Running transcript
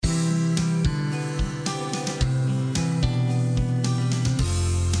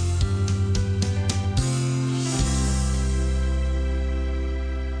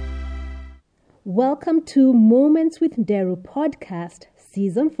Welcome to Moments with Ndero podcast,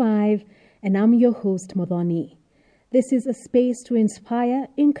 season 5, and I'm your host, Modoni. This is a space to inspire,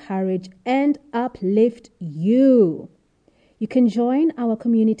 encourage, and uplift you. You can join our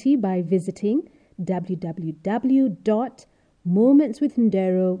community by visiting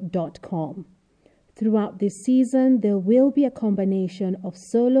www.momentswithdero.com. Throughout this season, there will be a combination of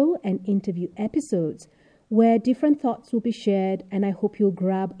solo and interview episodes where different thoughts will be shared, and I hope you'll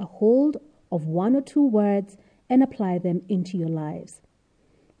grab a hold of one or two words and apply them into your lives.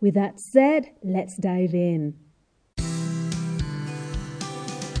 With that said, let's dive in.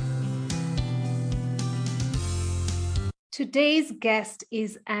 Today's guest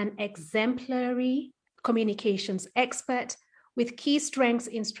is an exemplary communications expert with key strengths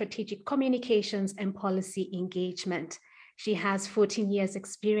in strategic communications and policy engagement. She has 14 years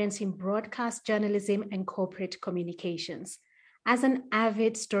experience in broadcast journalism and corporate communications. As an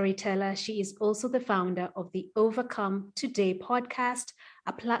avid storyteller, she is also the founder of the Overcome Today podcast,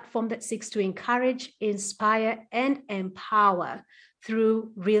 a platform that seeks to encourage, inspire, and empower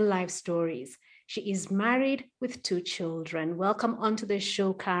through real-life stories. She is married with 2 children. Welcome onto the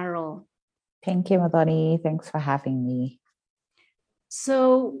show, Carol. Thank you, Madoni. Thanks for having me.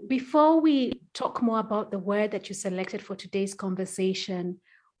 So before we talk more about the word that you selected for today's conversation,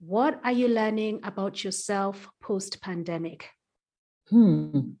 what are you learning about yourself post-pandemic?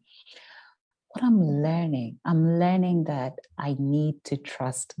 What I'm learning that I need to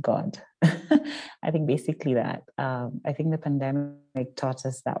trust God. I think basically that. I think the pandemic taught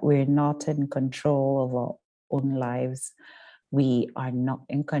us that we're not in control of our own lives. We are not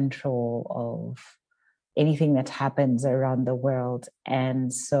in control of anything that happens around the world.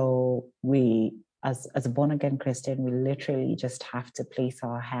 And so we, as a born-again Christian, we literally just have to place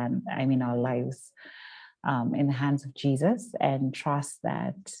our lives in the hands of Jesus and trust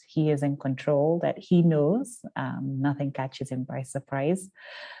that he is in control, that he knows, nothing catches him by surprise.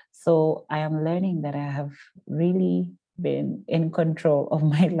 So I am learning that I have really been in control of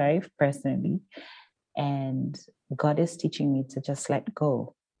my life personally. And God is teaching me to just let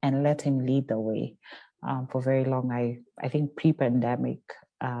go and let him lead the way. For very long, I think pre-pandemic,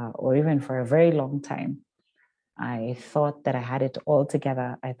 or even for a very long time, I thought that I had it all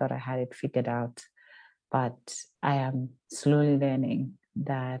together. I thought I had it figured out. But I am slowly learning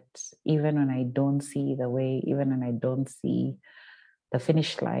that even when I don't see the way, even when I don't see the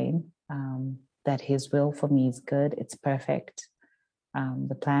finish line, that his will for me is good, it's perfect.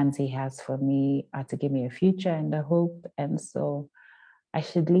 The plans he has for me are to give me a future and a hope. And so I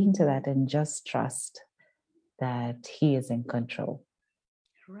should lean to that and just trust that he is in control.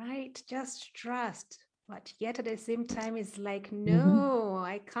 Right, just trust. But yet at the same time, it's like, no,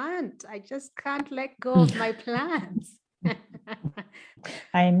 I can't. I just can't let go of my plans.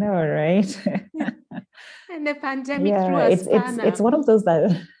 I know, right? And the pandemic threw a spanner. It's one of those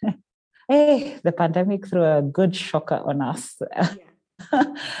that, hey, the pandemic threw a good shocker on us.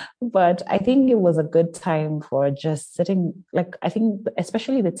 Yeah. But I think it was a good time for just sitting, I think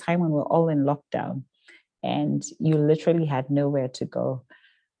especially the time when we're all in lockdown and you literally had nowhere to go.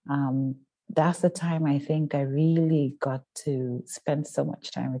 That's the time I think I really got to spend so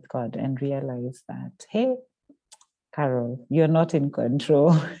much time with God and realize that, hey, Carol, you're not in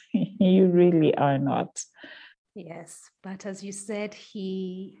control. You really are not. Yes, but as you said,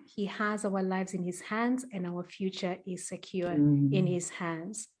 he has our lives in his hands and our future is secure in his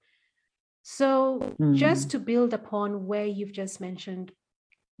hands. So just to build upon where you've just mentioned,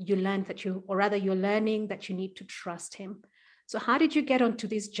 you're learning that you need to trust him. So how did you get onto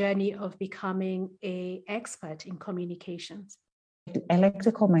this journey of becoming an expert in communications? I like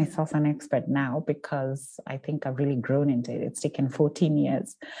to call myself an expert now because I think I've really grown into it. It's taken 14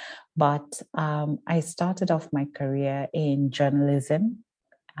 years. But I started off my career in journalism,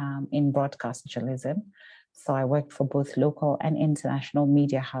 in broadcast journalism. So I worked for both local and international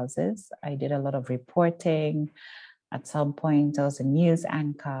media houses. I did a lot of reporting. At some point, I was a news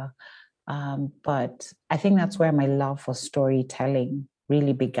anchor. But I think that's where my love for storytelling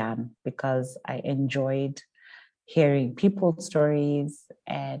really began because I enjoyed hearing people's stories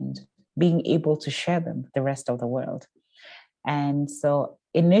and being able to share them with the rest of the world. And so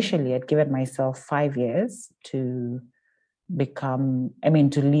initially I'd given myself 5 years to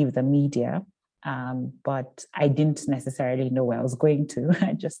leave the media. But I didn't necessarily know where I was going to.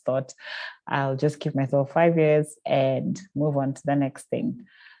 I just thought I'll just give myself 5 years and move on to the next thing.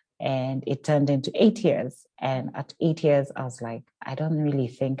 And it turned into 8 years. And at 8 years, I was like, I don't really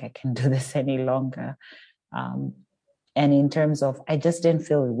think I can do this any longer. And in terms of, I just didn't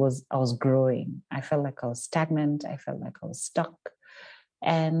feel I was growing. I felt like I was stagnant. I felt like I was stuck.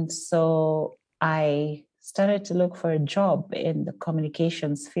 And so I started to look for a job in the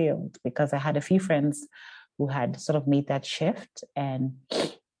communications field because I had a few friends who had sort of made that shift, and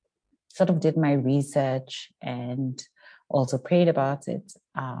sort of did my research and also prayed about it.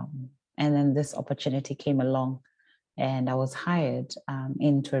 And then this opportunity came along, and I was hired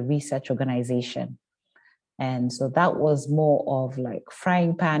into a research organization. And so that was more of like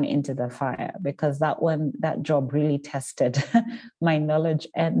frying pan into the fire, because that job really tested my knowledge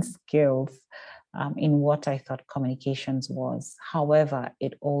and skills in what I thought communications was. However,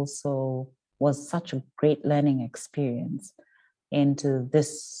 it also was such a great learning experience into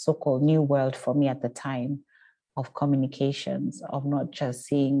this so-called new world for me at the time of communications, of not just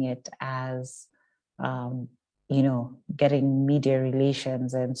seeing it as getting media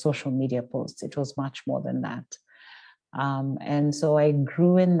relations and social media posts. It was much more than that. And so I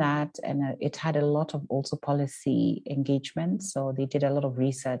grew in that, and it had a lot of also policy engagement. So they did a lot of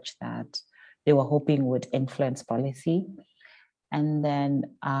research that they were hoping would influence policy. And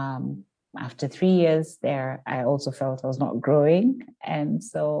then after 3 years there, I also felt I was not growing. And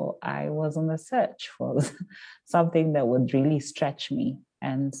so I was on the search for something that would really stretch me.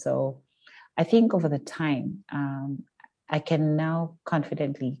 And so I think over the time, I can now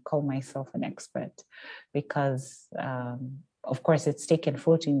confidently call myself an expert, because, of course, it's taken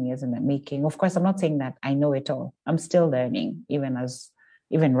 14 years in the making. Of course, I'm not saying that I know it all. I'm still learning,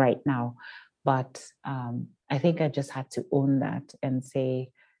 even right now. But I think I just had to own that and say,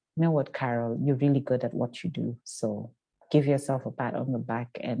 you know what, Carol, you're really good at what you do. So give yourself a pat on the back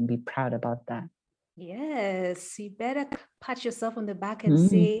and be proud about that. Yes, you better pat yourself on the back and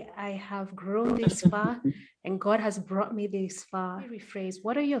say, I have grown this far and God has brought me this far. Rephrase,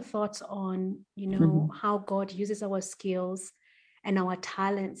 what are your thoughts on, how God uses our skills and our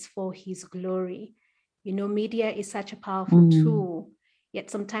talents for his glory? Media is such a powerful tool, yet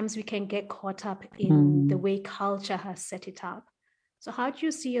sometimes we can get caught up in the way culture has set it up. So how do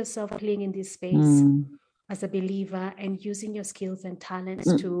you see yourself playing in this space as a believer and using your skills and talents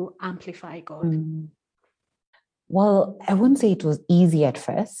to amplify God? Well, I wouldn't say it was easy at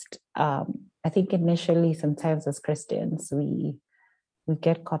first. I think initially, sometimes as Christians, we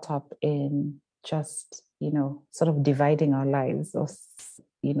get caught up in just, sort of dividing our lives, or,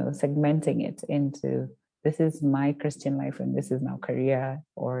 segmenting it into, this is my Christian life and this is now career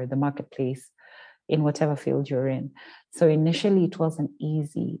or the marketplace in whatever field you're in. So initially it wasn't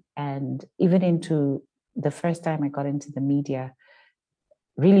easy. And even into the first time I got into the media,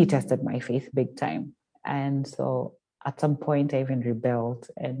 really tested my faith big time. And so at some point I even rebelled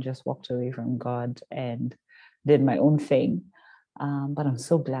and just walked away from God and did my own thing. But I'm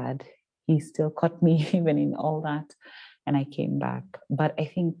so glad he still caught me even in all that. And I came back. But I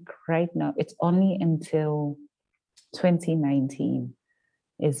think right now, it's only until 2019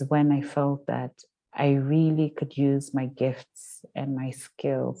 is when I felt that I really could use my gifts and my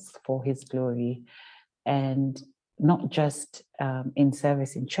skills for his glory. And not just in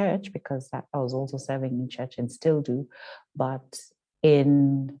service in church, because I was also serving in church and still do, but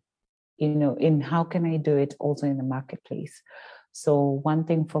in how can I do it also in the marketplace. So one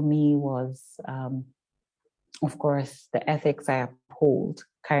thing for me was, of course, the ethics I uphold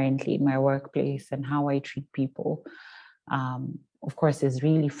currently in my workplace and how I treat people, of course, is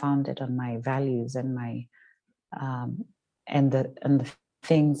really founded on my values and my and the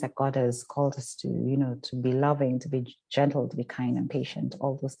things that God has called us to, to be loving, to be gentle, to be kind and patient,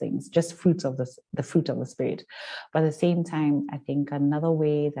 all those things, just fruits of the fruit of the Spirit. But at the same time, I think another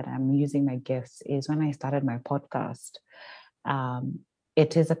way that I'm using my gifts is when I started my podcast.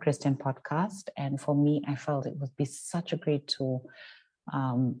 It is a Christian podcast. And for me, I felt it would be such a great tool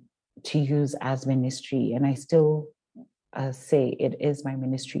to use as ministry. And I still say it is my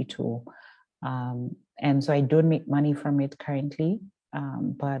ministry tool. And so I don't make money from it currently,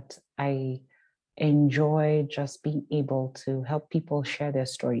 but I enjoy just being able to help people share their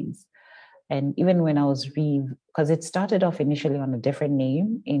stories. And even when I was because it started off initially on a different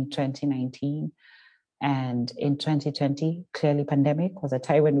name in 2019. And in 2020, clearly pandemic was a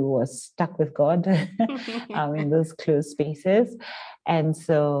time when we were stuck with God in those closed spaces. And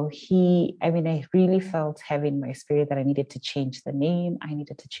so I really felt heavy in my spirit that I needed to change the name. I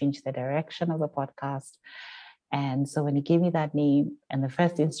needed to change the direction of the podcast. And so when he gave me that name, and the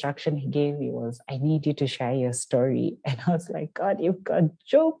first instruction he gave me was, I need you to share your story. And I was like, God, you've got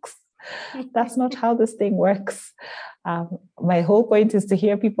jokes. That's not how this thing works. My whole point is to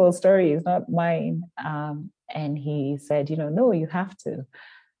hear people's stories, not mine. And he said, no, you have to.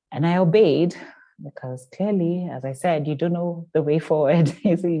 And I obeyed, because clearly, as I said, you don't know the way forward,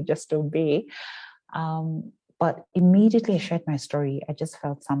 so you just obey. But immediately I shared my story, I just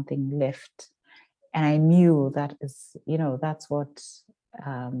felt something lift. And I knew that is, that's what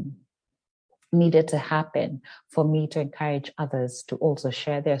needed to happen for me to encourage others to also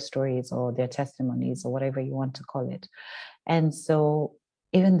share their stories or their testimonies or whatever you want to call it. And so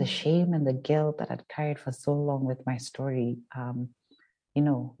even the shame and the guilt that I'd carried for so long with my story,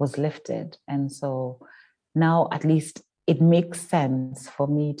 was lifted. And so now at least it makes sense for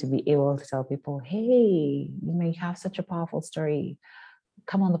me to be able to tell people, hey, you have such a powerful story.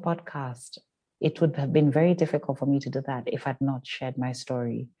 Come on the podcast. It would have been very difficult for me to do that if I'd not shared my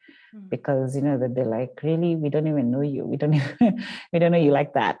story. Because they'd be like, really, we don't even know you, we don't know you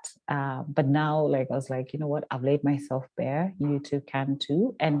like that, but now, like, I was like, you know what, I've laid myself bare, you too can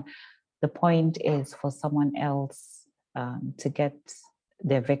too. And the point is for someone else to get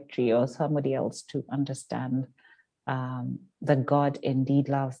their victory, or somebody else to understand that God indeed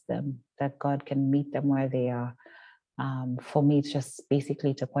loves them, that God can meet them where they are. For me, it's just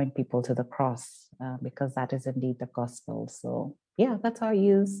basically to point people to the cross, because that is indeed the gospel. So yeah, that's how I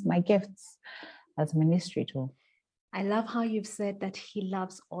use my gifts as a ministry tool. I love how you've said that he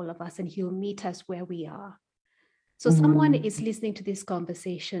loves all of us and he'll meet us where we are. So someone is listening to this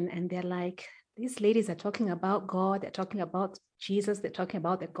conversation and they're like, these ladies are talking about God, they're talking about Jesus, they're talking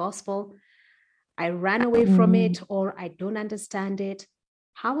about the gospel. I ran away from it, or I don't understand it.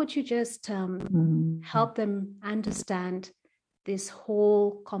 How would you just help them understand this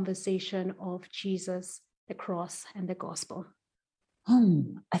whole conversation of Jesus, the cross, and the gospel?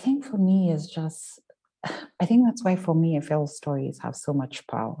 I think for me is just, I think that's why for me, I feel stories have so much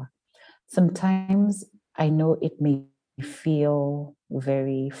power. Sometimes I know it may feel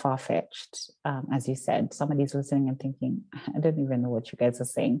very far-fetched. As you said, somebody's listening and thinking, I don't even know what you guys are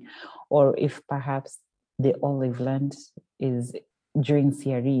saying. Or if perhaps all they've learned is during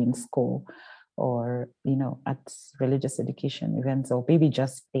CRE in school, or at religious education events, or maybe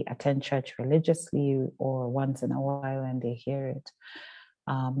just they attend church religiously or once in a while and they hear it.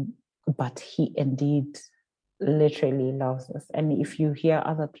 But he indeed literally loves us. And if you hear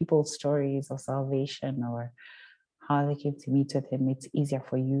other people's stories of salvation or how they came to meet with him, it's easier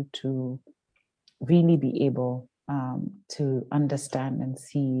for you to really be able to understand and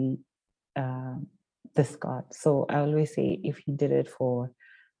see this God. So I always say, if he did it for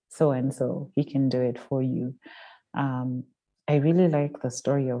so and so, he can do it for you. I really like the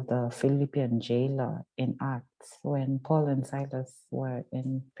story of the Philippian jailer in Acts when Paul and Silas were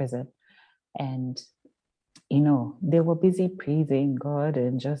in prison, and they were busy praising God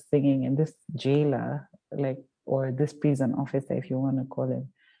and just singing, and this jailer, or this prison officer, if you want to call him,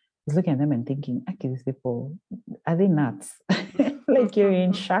 is looking at them and thinking, okay, these people, are they nuts? Like, you're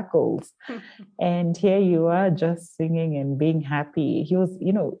in shackles and here you are just singing and being happy. He was,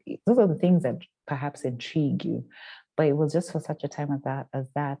 those are the things that perhaps intrigue you, but it was just for such a time as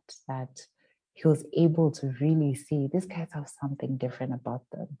that he was able to really see these guys have something different about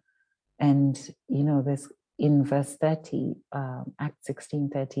them. And this in verse 30, Acts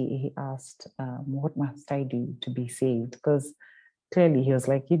 16:30, he asked, what must I do to be saved? Because clearly he was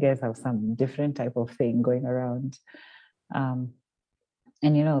like, you guys have some different type of thing going around.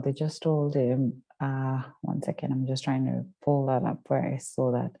 And they just told him, one second, I'm just trying to pull that up where I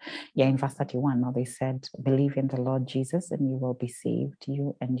saw that. Yeah, in verse 31, now they said, believe in the Lord Jesus and you will be saved,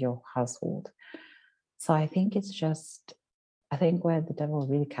 you and your household. So I think where the devil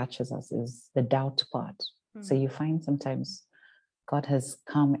really catches us is the doubt part. So you find sometimes God has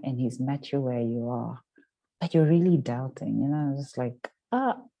come and he's met you where you are, but you're really doubting, just like,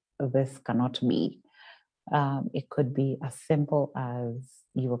 this cannot be. It could be as simple as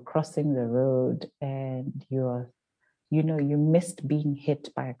you were crossing the road and you missed being hit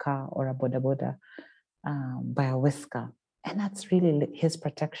by a car or a boda boda, by a whisker. And that's really his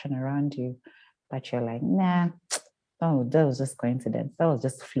protection around you. But you're like, nah, oh, that was just coincidence. That was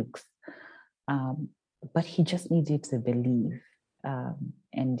just flukes. But he just needs you to believe.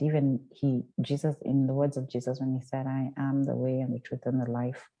 And even Jesus, in the words of Jesus, when he said, I am the way and the truth and the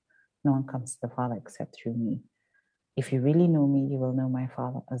life, no one comes to the Father except through me. If you really know me, you will know my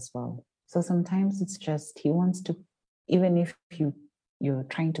Father as well. So sometimes it's just, he wants to, even if you're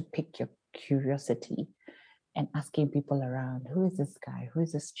trying to pick your curiosity and asking people around, who is this guy? Who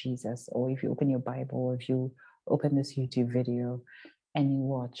is this Jesus? Or if you open your Bible, or if you open this YouTube video and you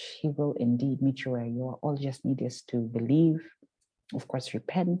watch, he will indeed meet you where you are. All you just need is to believe, of course,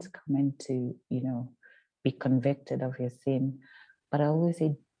 repent, come in to, be convicted of your sin. But I always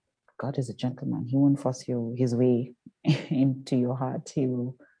say, God is a gentleman. He won't force you his way into your heart. He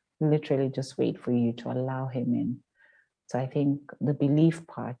will literally just wait for you to allow him in. So I think the belief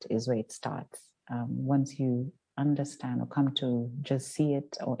part is where it starts. Once you understand or come to just see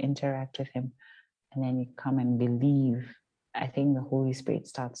it or interact with him, and then you come and believe, I think the Holy Spirit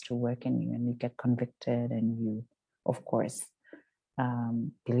starts to work in you and you get convicted, and you, of course,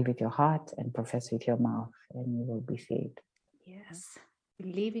 believe with your heart and profess with your mouth, and you will be saved. Yes.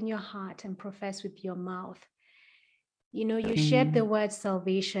 Believe in your heart and profess with your mouth. You know, you shared the word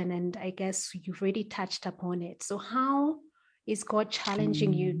salvation, and I guess you've already touched upon it. So how is God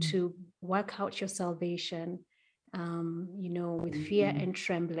challenging you to work out your salvation, you know, with fear and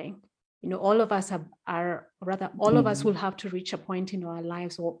trembling? You know, all of us all of us will have to reach a point in our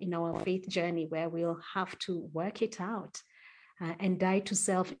lives or in our faith journey where we'll have to work it out and die to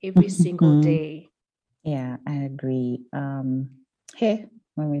self every single day. Yeah, I agree. Hey,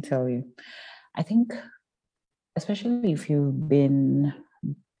 let me tell you, I think, especially if you've been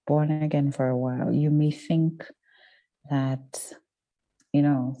born again for a while, you may think that, you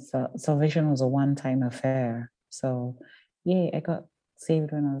know, salvation was a one-time affair. So, yeah, I got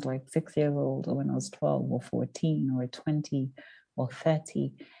saved when I was like 6 years old, or when I was 12 or 14 or 20 or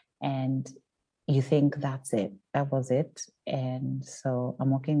 30. And you think that's it, that was it. And so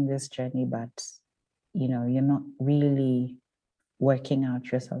I'm walking this journey, but, you know, you're not really working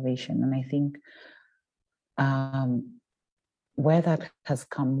out your salvation. And I think where that has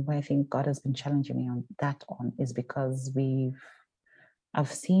come, where I think God has been challenging me on that is because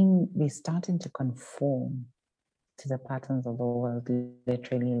I've seen we're starting to conform to the patterns of the world,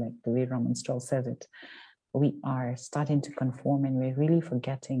 literally, like the way Romans 12 says it. We are starting to conform, and we're really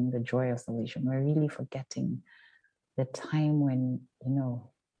forgetting the joy of salvation. We're really forgetting the time when, you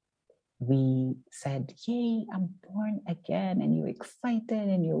know, we said, yay, I'm born again, and you're excited,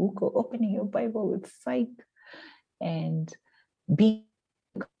 and you're opening your Bible with sight and being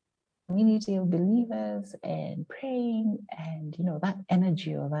community of believers and praying, and, you know, that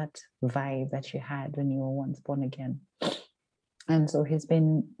energy or that vibe that you had when you were once born again. And so he's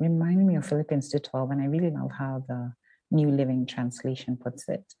been reminding me of Philippians 2:12, and I really love how the New Living Translation puts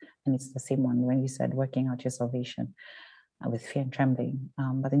it. And it's the same one when you said working out your salvation with fear and trembling.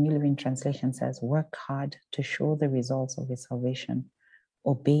 But the New Living Translation says, work hard to show the results of your salvation,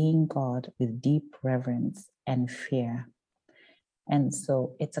 obeying God with deep reverence and fear. And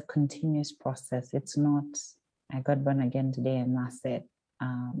so it's a continuous process. It's not, I got born again today and that's it.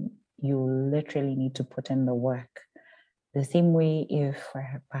 You literally need to put in the work. The same way if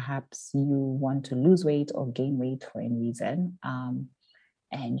perhaps you want to lose weight or gain weight for any reason,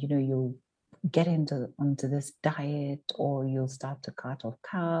 and, you know, you get onto this diet, or you'll start to cut off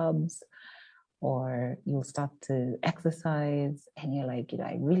carbs, or you'll start to exercise, and you're like, you know,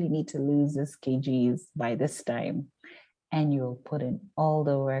 I really need to lose this kgs by this time. And you'll put in all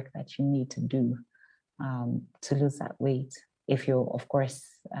the work that you need to do to lose that weight, if you're, of course,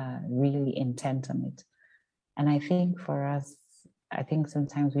 really intent on it. And I think for us, I think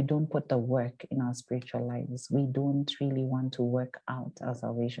sometimes we don't put the work in our spiritual lives. We don't really want to work out our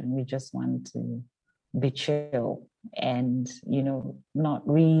salvation. We just want to be chill and, you know, not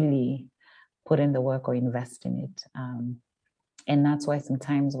really put in the work or invest in it. And that's why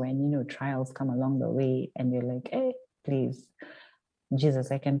sometimes when, you know, trials come along the way and you're like, hey, please,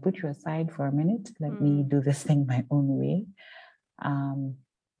 Jesus, I can put you aside for a minute. Let me do this thing my own way.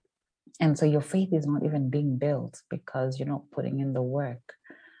 And so your faith is not even being built because you're not putting in the work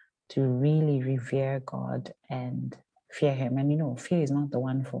to really revere God and fear him. And, you know, fear is not the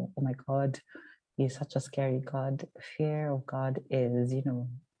one for, oh my God, he's such a scary God. Fear of God is, you know,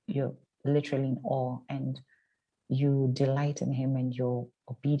 you're literally in awe and you delight in him and you're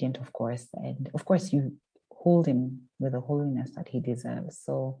obedient, of course. And of course, you hold him with the holiness that he deserves.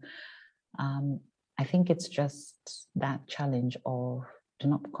 So I think it's just that challenge of do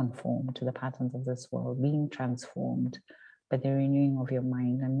not conform to the patterns of this world, being transformed by the renewing of your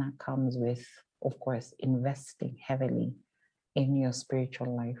mind. And that comes with, of course, investing heavily in your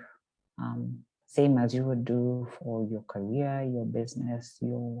spiritual life. Same as you would do for your career, your business,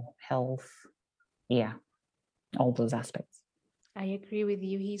 your health. Yeah, all those aspects. I agree with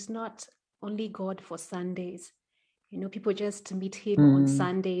you. He's not only God for Sundays. You know, people just meet him on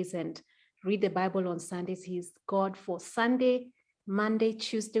Sundays and read the Bible on Sundays. He's God for Sunday, Monday,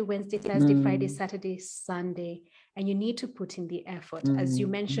 Tuesday, Wednesday, Thursday, Friday, Saturday, Sunday. And you need to put in the effort. As you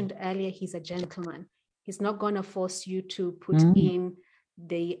mentioned earlier, he's a gentleman. He's not going to force you to put in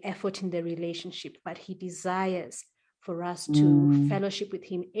the effort in the relationship, but he desires for us to fellowship with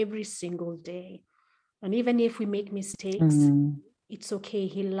him every single day. And even if we make mistakes, it's okay.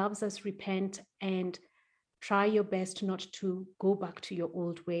 He loves us. Repent and try your best not to go back to your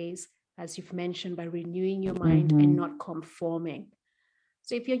old ways, as you've mentioned, by renewing your mind and not conforming.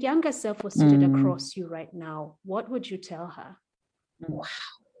 So if your younger self was seated across you right now, what would you tell her? Wow.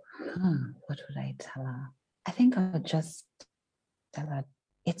 What would I tell her? I think I would just tell her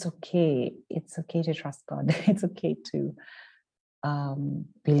it's okay. It's okay to trust God. It's okay to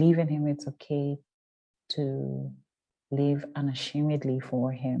believe in Him. It's okay to live unashamedly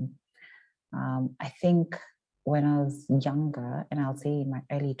for Him. I think when I was younger, and I'll say in my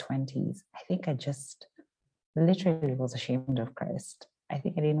early 20s, I think I just literally was ashamed of Christ. I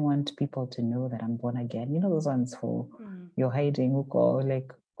think I didn't want people to know that I'm born again. You know, those ones for you're hiding, or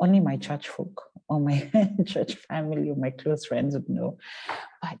like only my church folk or my church family or my close friends would know.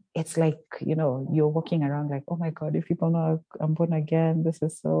 But it's like, you know, you're walking around like, oh my God, if people know I'm born again, this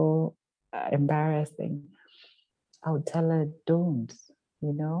is so embarrassing. I would tell her, don't,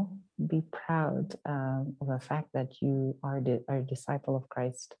 you know, be proud of the fact that you are a disciple of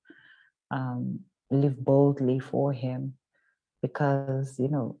Christ. Live boldly for Him, because, you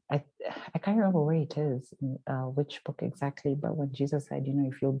know, I can't remember where it is, which book exactly, but when Jesus said, you know,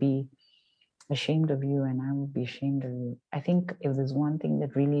 if you'll be ashamed of you and I will be ashamed of you. I think if there's one thing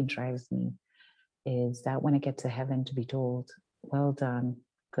that really drives me is that when I get to heaven to be told, well done,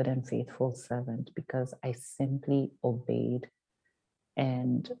 good and faithful servant, because I simply obeyed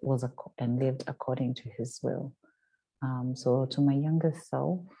and and lived according to His will. So to my younger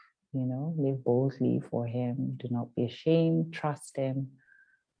self, you know, live boldly for Him. Do not be ashamed. Trust Him.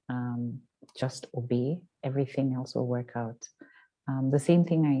 Just obey. Everything else will work out. The same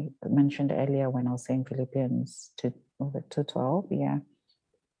thing I mentioned earlier when I was saying Philippians 2:12, yeah,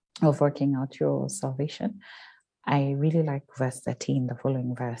 of working out your salvation. I really like verse 13, the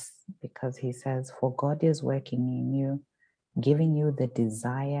following verse, because he says, for God is working in you, giving you the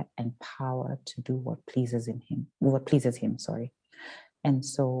desire and power to do what pleases him, sorry. And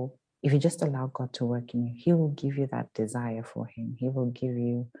so if you just allow God to work in you, He will give you that desire for Him. He will give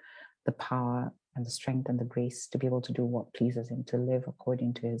you the power and the strength and the grace to be able to do what pleases Him, to live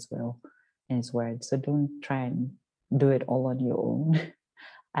according to His will and His word. So don't try and do it all on your own.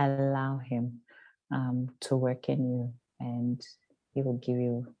 Allow Him to work in you, and He will give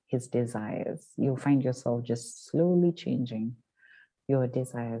you His desires. You'll find yourself just slowly changing your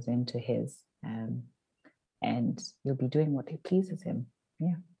desires into His, and you'll be doing what pleases Him.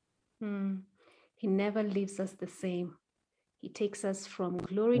 Yeah. He never leaves us the same. He takes us from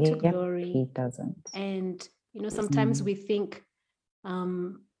glory to glory. He doesn't. And, you know, sometimes we think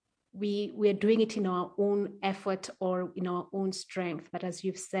we're doing it in our own effort or in our own strength. But as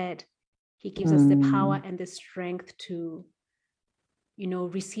you've said, He gives us the power and the strength to, you know,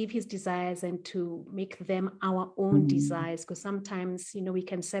 receive His desires and to make them our own desires. Because sometimes, you know, we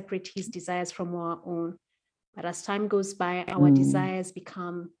can separate His desires from our own. But as time goes by, our desires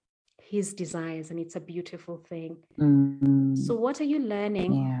become His desires, and it's a beautiful thing. So what are you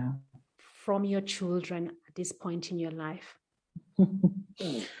learning from your children at this point in your life?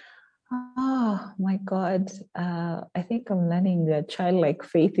 Oh my God. I think I'm learning that childlike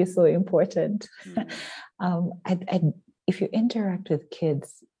faith is so important. If you interact with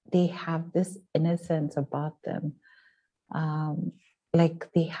kids, they have this innocence about them. Like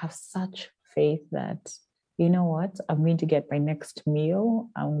they have such faith that, you know what, I'm going to get my next meal.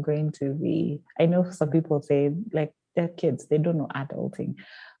 I know some people say like they're kids, they don't know adulting,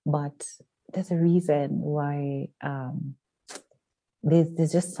 but there's a reason why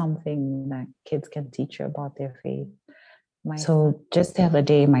there's just something that kids can teach you about their faith. So just the other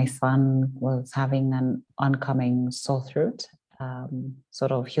day, my son was having an oncoming sore throat.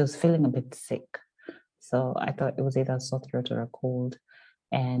 He was feeling a bit sick. So I thought it was either a sore throat or a cold.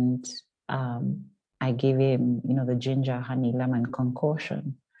 And I gave him, you know, the ginger, honey, lemon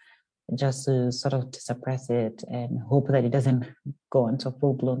concoction just to sort of to suppress it and hope that it doesn't go into a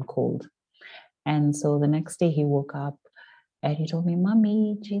full-blown cold. And so the next day he woke up and he told me,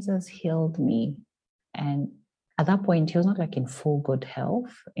 Mommy, Jesus healed me. And at that point, he was not like in full good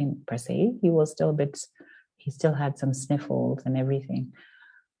health per se. He still had some sniffles and everything.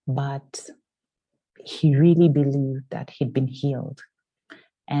 But he really believed that he'd been healed.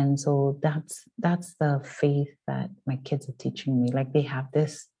 And so that's the faith that my kids are teaching me. Like they have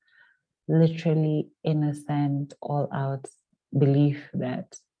this literally innocent, all out belief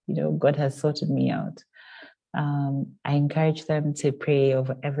that, you know, God has sorted me out. I encourage them to pray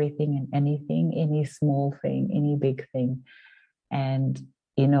over everything and anything, any small thing, any big thing. And,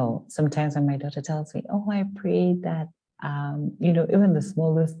 you know, sometimes when my daughter tells me, oh, I prayed that, you know, even the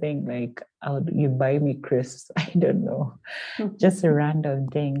smallest thing, like, you buy me crisps, I don't know, just random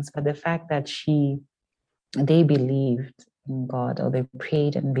things. But the fact that they believed in God, or they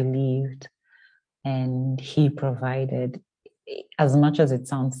prayed and believed, and He provided, as much as it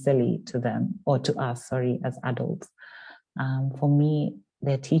sounds silly to them, or to us, sorry, as adults. For me,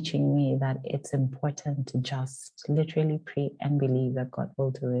 they're teaching me that it's important to just literally pray and believe that God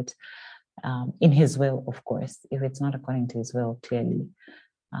will do it in His will, of course. If it's not according to His will, clearly,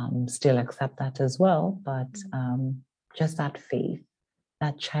 still accept that as well. But just that faith,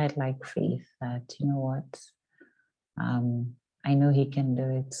 that childlike faith that, you know what, I know He can do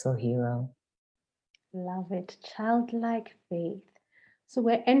it, so He will. Love it. Childlike faith. So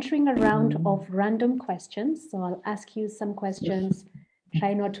we're entering a round of random questions. So I'll ask you some questions.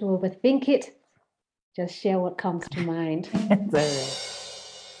 Try not to overthink it. Just share what comes to mind.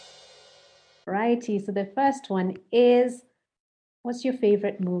 Righty. So the first one is, what's your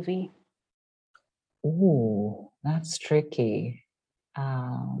favorite movie? Ooh, that's tricky.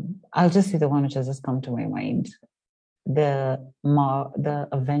 I'll just say the one which has just come to my mind. The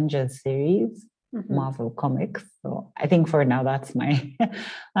Avengers series, Marvel Comics. So I think for now that's my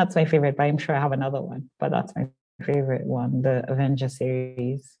that's my favorite, but I'm sure I have another one. But that's my favorite one, the Avengers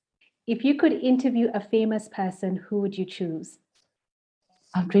series. If you could interview a famous person, who would you choose?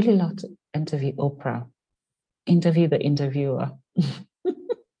 I'd really love to interview Oprah. Interview the interviewer.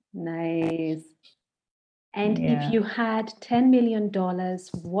 Nice. And if you had $10 million,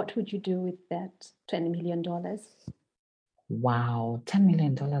 what would you do with that $10 million? Wow, $10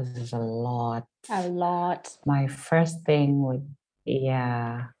 million is a lot. A lot. My first thing would,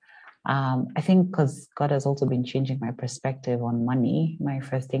 I think because God has also been changing my perspective on money, my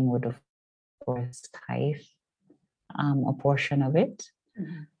first thing would, of course, tithe a portion of it.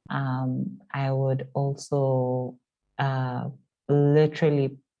 I would also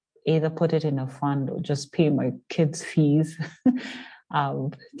literally either put it in a fund or just pay my kids' fees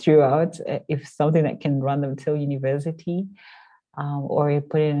throughout, if something that can run them till university, or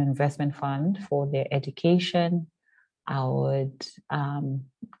put it in an investment fund for their education. I would,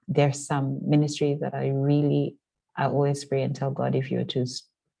 there's some ministries that I always pray and tell God, if you were to,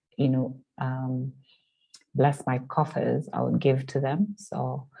 bless my coffers, I would give to them.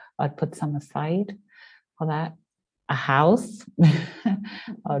 So I'd put some aside for that. A house.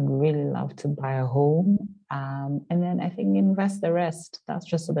 I'd really love to buy a home. And then I think invest the rest. That's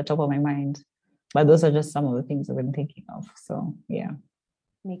just at the top of my mind. But those are just some of the things I've been thinking of. So, yeah.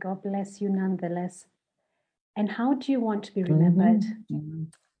 May God bless you nonetheless. And how do you want to be remembered?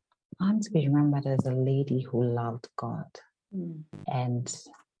 I want to be remembered as a lady who loved God and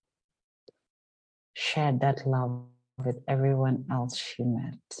shared that love with everyone else she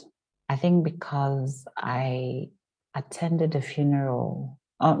met. I think because I attended a funeral,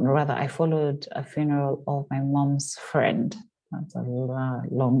 or rather, I followed a funeral of my mom's friend. That's a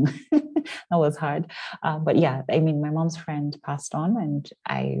long, that was hard. But yeah, I mean, my mom's friend passed on, and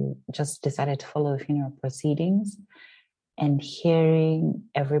I just decided to follow the funeral proceedings. And hearing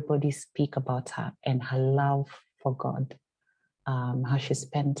everybody speak about her and her love for God, how she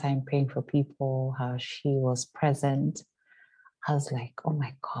spent time praying for people, how she was present, I was like, oh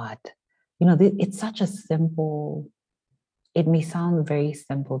my God, it's such a simple, it may sound very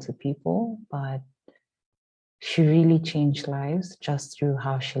simple to people, but she really changed lives just through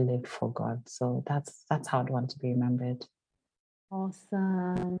how she lived for God. So that's how I'd want to be remembered.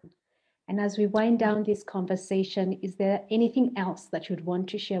 Awesome. And as we wind down this conversation, is there anything else that you'd want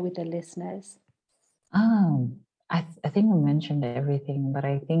to share with the listeners? I think I mentioned everything, but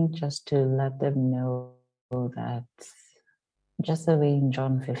I think just to let them know that just the way in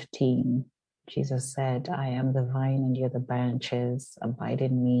John 15, Jesus said, I am the vine and you're the branches, abide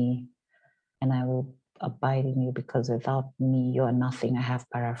in me, and I will abide in you, because without me, you are nothing. I have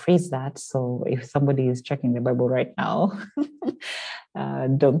paraphrased that. So if somebody is checking the Bible right now,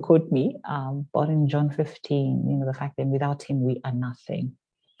 don't quote me. But in John 15, the fact that without him, we are nothing.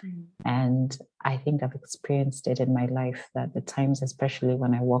 And I think I've experienced it in my life, that the times, especially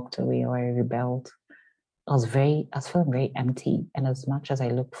when I walked away or I rebelled, I was feeling very empty. And as much as I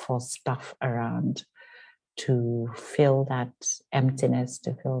looked for stuff around to fill that emptiness,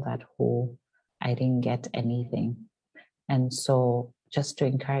 to fill that hole, I didn't get anything. And so just to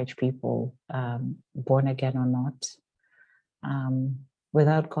encourage people, born again or not,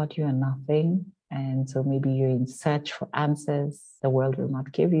 without God, you are nothing. And so maybe you're in search for answers the world will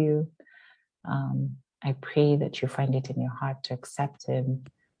not give you. I pray that you find it in your heart to accept him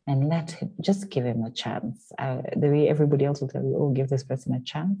and just give him a chance. The way everybody else will tell you, oh, give this person a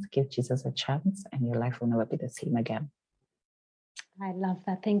chance, give Jesus a chance, and your life will never be the same again. I love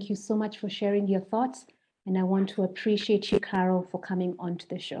that. Thank you so much for sharing your thoughts. And I want to appreciate you, Carol, for coming onto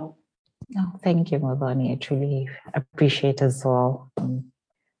the show. Oh, thank you, Mavani. I truly appreciate it as well.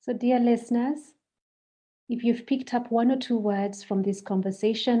 So, dear listeners, if you've picked up one or two words from this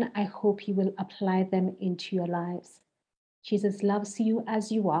conversation, I hope you will apply them into your lives. Jesus loves you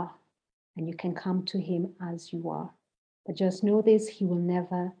as you are, and you can come to him as you are. But just know this, he will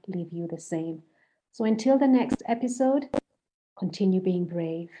never leave you the same. So until the next episode, continue being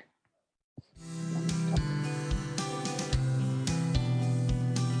brave.